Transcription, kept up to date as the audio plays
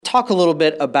talk a little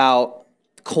bit about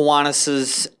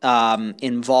Kiwanis's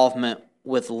involvement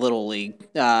with Little League.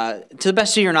 To the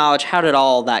best of your knowledge, how did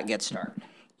all that get started?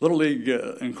 Little League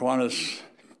and Kiwanis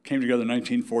came together in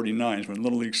 1949 when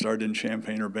Little League started in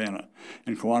Champaign-Urbana,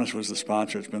 and Kiwanis was the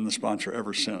sponsor. It's been the sponsor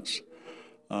ever since.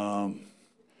 I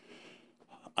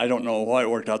don't know why it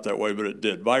worked out that way, but it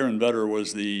did. Byron Vetter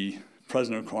was the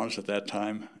president of Kiwanis at that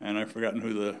time, and I've forgotten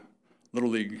who the Little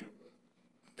League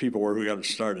people were who got it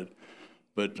started.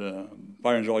 But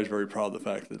Byron's always very proud of the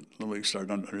fact that Little League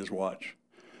started under his watch.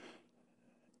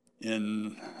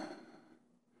 In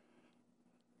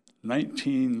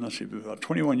about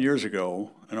 21 years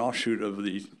ago, an offshoot of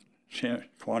the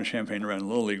Kiwanis Champaign-Urbana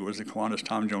Little League was the Kiwanis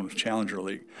Tom Jones Challenger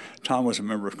League. Tom was a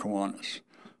member of Kiwanis.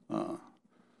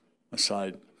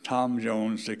 Aside, Tom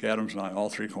Jones, Dick Adams, and I, all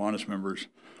three Kiwanis members,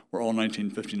 were all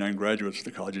 1959 graduates of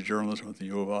the College of Journalism at the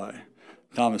U of I.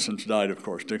 Tom has since died, of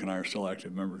course. Dick and I are still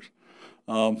active members.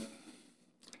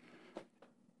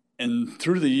 And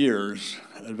through the years,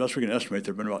 as best we can estimate,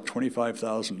 there have been about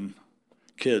 25,000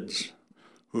 kids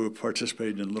who have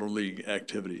participated in Little League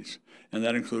activities. And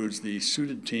that includes the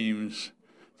suited teams,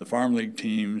 the Farm League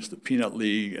teams, the Peanut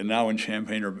League, and now in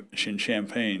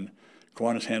Champaign,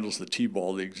 Kiwanis handles the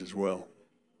T-ball leagues as well.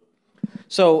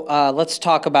 So let's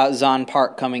talk about Zahn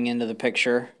Park coming into the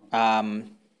picture.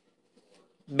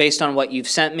 Based on what you've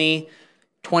sent me,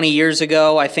 20 years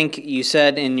ago, I think you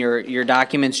said in your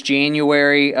documents,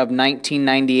 January of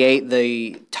 1998,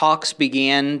 the talks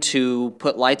began to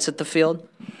put lights at the field?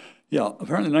 Yeah,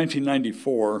 apparently in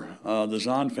 1994, the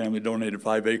Zahn family donated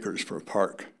 5 acres for a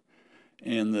park.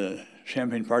 And the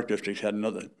Champaign Park District had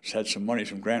some money,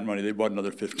 some grant money. They bought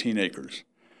another 15 acres.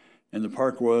 And the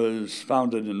park was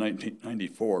founded in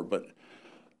 1994, but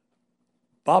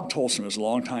Bob Tolson, as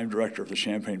longtime director of the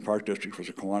Champaign Park District, was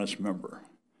a Kiwanis member.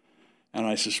 And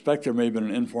I suspect there may have been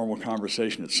an informal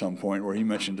conversation at some point where he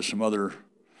mentioned to some other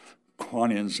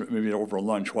Kiwanians, maybe over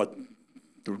lunch, what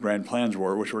the grand plans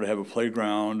were, which were to have a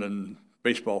playground and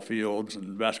baseball fields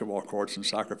and basketball courts and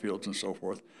soccer fields and so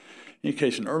forth. In any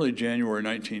case, in early January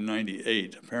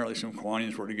 1998, apparently some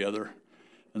Kiwanians were together,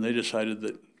 and they decided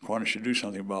that Kiwanis should do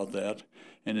something about that.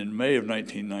 And in May of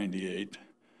 1998,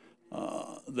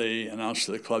 they announced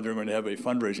to the club they were going to have a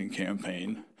fundraising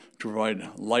campaign to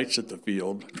provide lights at the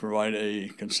field, to provide a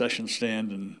concession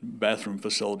stand and bathroom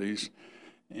facilities,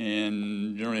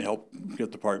 and generally help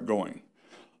get the park going.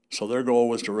 So their goal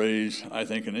was to raise, I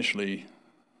think, initially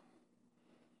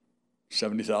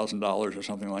 $70,000 or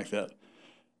something like that.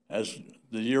 As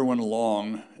the year went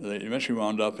along, they eventually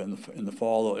wound up in the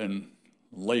fall, in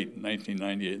late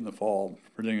 1998, in the fall,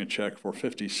 printing a check for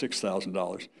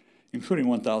 $56,000, including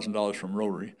 $1,000 from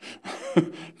Rotary,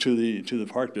 to the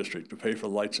park district to pay for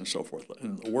the lights and so forth.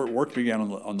 And the work began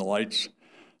on the lights.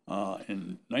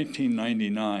 In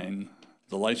 1999,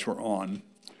 the lights were on.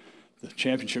 The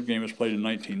championship game was played in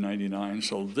 1999,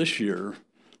 so this year,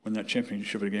 when that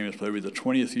championship game is played, will be the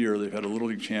 20th year they've had a Little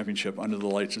League championship under the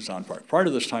lights at Zahn Park. Prior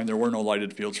to this time, there were no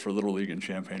lighted fields for Little League in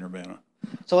Champaign-Urbana.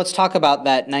 So let's talk about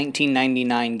that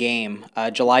 1999 game,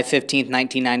 July 15th,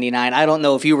 1999. I don't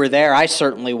know if you were there. I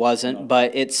certainly wasn't,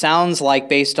 but it sounds like,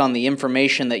 based on the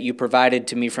information that you provided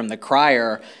to me from the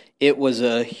crier, it was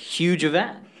a huge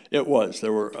event. It was.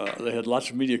 They had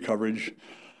lots of media coverage.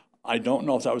 I don't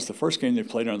know if that was the first game they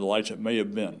played under the lights. It may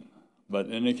have been. But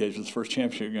in any case, it was the first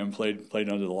championship game played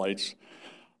under the lights.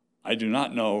 I do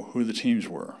not know who the teams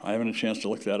were. I haven't had a chance to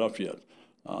look that up yet.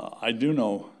 I do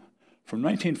know from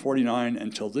 1949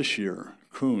 until this year,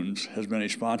 Coons has been a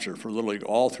sponsor for Little League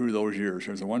all through those years.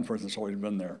 There's the one person that's always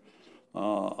been there.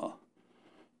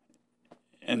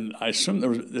 And I assume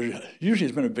there usually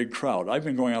has been a big crowd. I've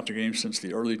been going out to games since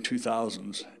the early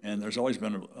 2000s, and there's always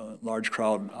been a large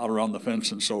crowd out around the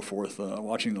fence and so forth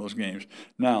watching those games.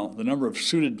 Now, the number of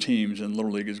suited teams in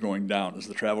Little League is going down as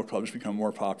the travel clubs become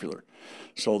more popular.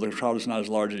 So the crowd is not as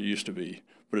large as it used to be,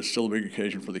 but it's still a big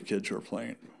occasion for the kids who are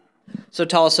playing. So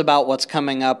tell us about what's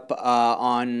coming up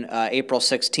on April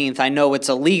 16th. I know it's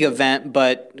a league event,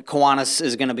 but Kiwanis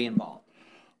is going to be involved.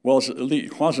 Well, it's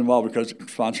Kiwanis involved because it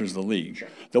sponsors the league. Sure.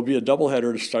 There'll be a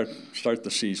doubleheader to start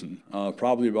the season,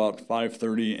 probably about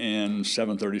 5:30 and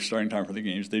 7:30 starting time for the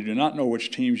games. They do not know which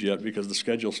teams yet because the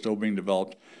schedule's still being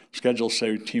developed. Schedules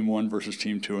say Team 1 versus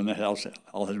Team 2, and that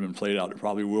all has been played out. It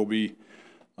probably will be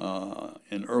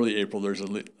in early April. There's a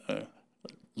Little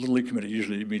League committee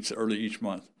usually meets early each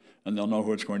month, and they'll know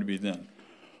who it's going to be then.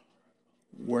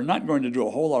 We're not going to do a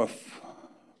whole lot of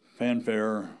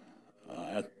fanfare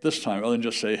at this time, other than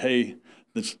just say, hey,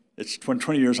 it's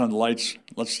 20 years on the lights,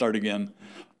 let's start again.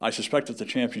 I suspect that the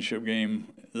championship game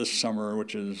this summer,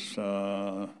 which is,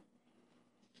 I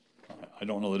I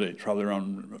don't know the date. Probably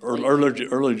around early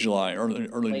July. Early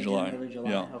July. Early July.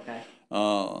 Yeah. Okay.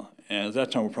 And at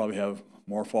that time, we'll probably have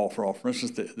more fall for all. For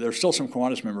instance, there's still some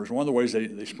Kiwanis members. One of the ways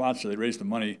they sponsor, they raise the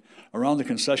money, around the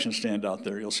concession stand out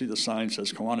there, you'll see the sign that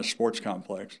says Kiwanis Sports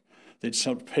Complex. They'd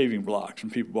sell paving blocks,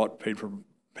 and people paid for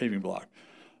paving block.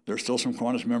 There's still some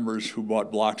Kiwanis members who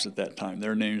bought blocks at that time.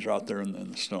 Their names are out there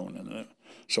in the stone. And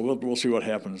so we'll see what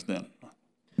happens then.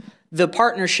 The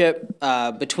partnership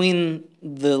between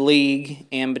the league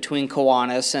and between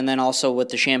Kiwanis, and then also with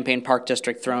the Champaign Park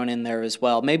District thrown in there as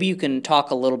well. Maybe you can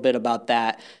talk a little bit about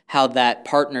that, how that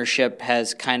partnership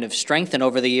has kind of strengthened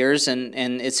over the years, and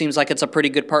it seems like it's a pretty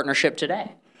good partnership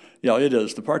today. Yeah, it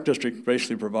is. The Park District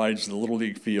basically provides the Little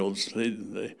League fields.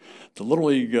 The Little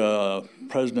League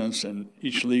presidents and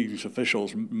each league's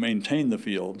officials maintain the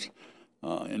fields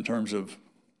in terms of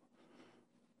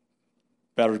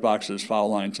batter's boxes, foul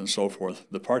lines, and so forth.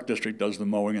 The Park District does the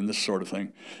mowing and this sort of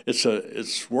thing.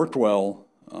 It's worked well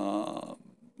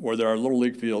where there are Little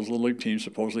League fields. Little League teams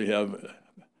supposedly have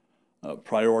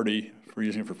priority for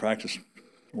using it for practice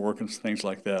work and things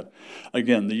like that.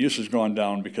 Again, the use has gone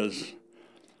down because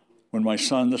when my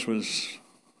son, this was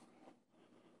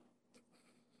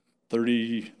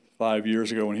 35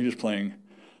 years ago when he was playing,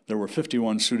 there were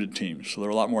 51 suited teams, so there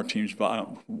were a lot more teams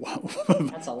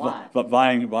That's a lot.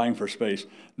 vying for space.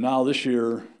 Now this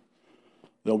year,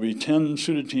 there'll be 10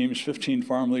 suited teams, 15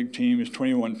 Farm League teams,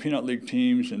 21 Peanut League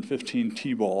teams, and 15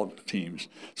 T-ball teams.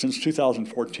 Since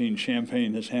 2014,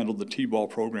 Champaign has handled the T-ball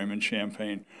program in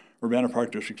Champaign. Urbana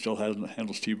Park District still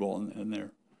handles T-ball in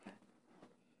there.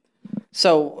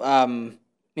 So,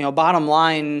 bottom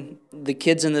line, the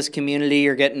kids in this community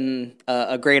are getting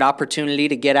a great opportunity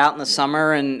to get out in the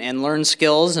summer and learn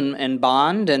skills and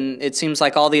bond, and it seems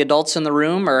like all the adults in the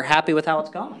room are happy with how it's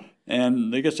going.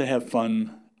 And they get to have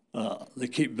fun. They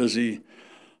keep busy.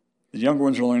 The younger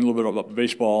ones are learning a little bit about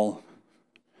baseball.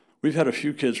 We've had a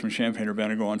few kids from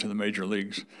Champaign-Urbana go on to the major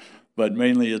leagues, but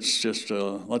mainly it's just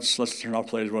let's turn out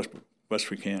play as best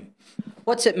we can.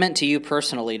 What's it meant to you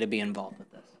personally to be involved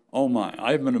with this? Oh my,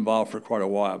 I've been involved for quite a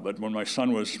while, but when my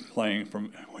son was playing,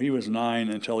 he was 9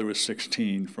 until he was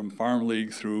 16, from Farm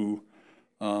League through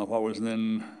what was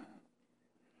then,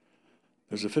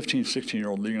 there's a 15,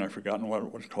 16-year-old league, and I've forgotten what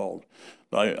it was called.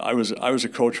 But I was a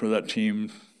coach for that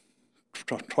team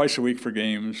twice a week for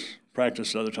games,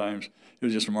 practice at other times. It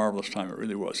was just a marvelous time, it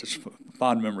really was. It's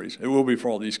fond memories. It will be for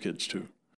all these kids, too.